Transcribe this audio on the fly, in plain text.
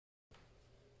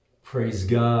Praise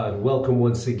God. Welcome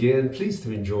once again. Pleased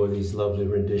to enjoy these lovely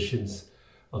renditions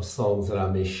of songs that I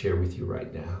may share with you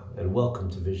right now. And welcome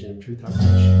to Vision of Truth Outreach.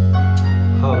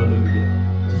 Hallelujah.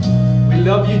 We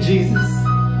love you, Jesus.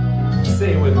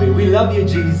 Say it with me. We love you,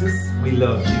 Jesus. We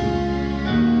love you.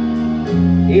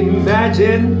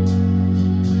 Imagine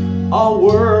a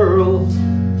world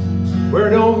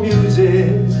where no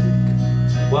music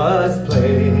was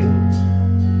playing.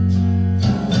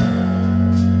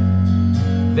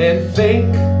 Then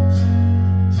think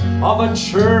of a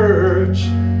church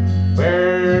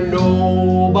where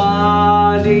nobody's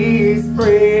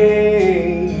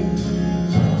praying.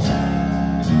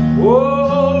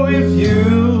 Oh, if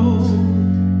you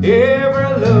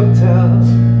ever looked up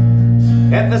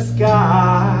at the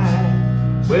sky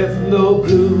with no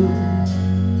blue,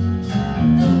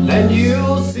 then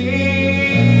you'll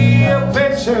see a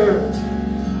picture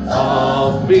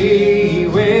of me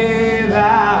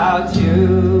without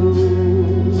you.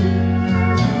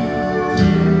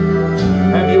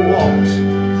 Have you walked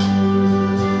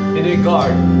in a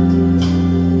garden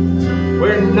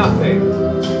where nothing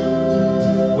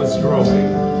was growing?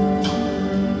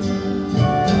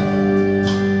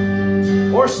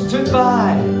 Or stood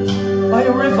by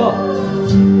a river,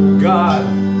 God,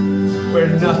 where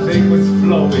nothing was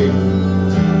flowing?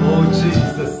 Oh,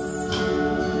 Jesus.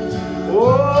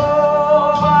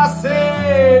 Oh, I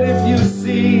said, if you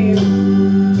see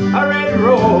a red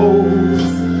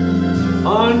rose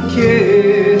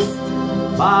unkissed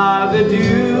by the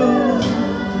dew,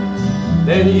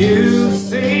 then you've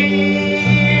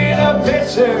seen a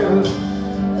picture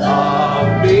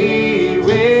of me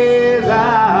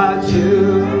without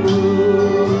you.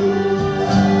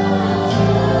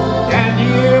 Can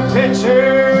you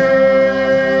picture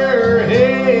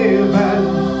heaven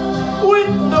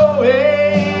with no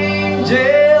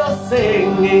angels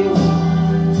singing,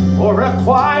 or a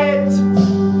quiet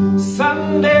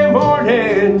Sunday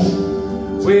morning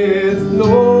with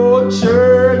no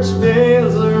church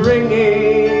bells ringing?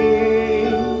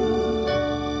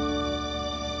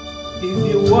 If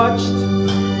you watched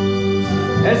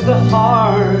as the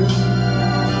heart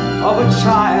of a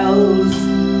child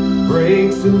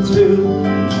breaks in two,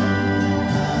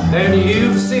 then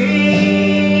you've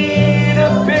seen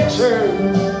a picture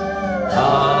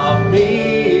of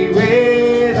me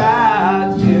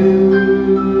without you.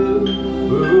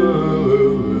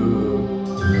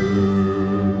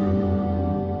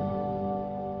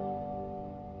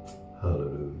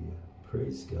 Hallelujah.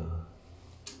 Praise God.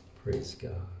 Praise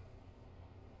God.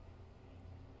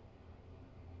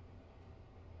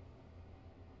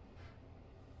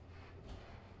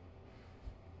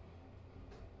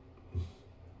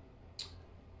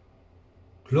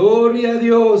 Gloria a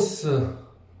Dios.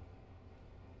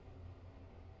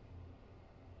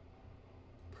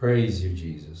 Praise you,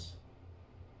 Jesus.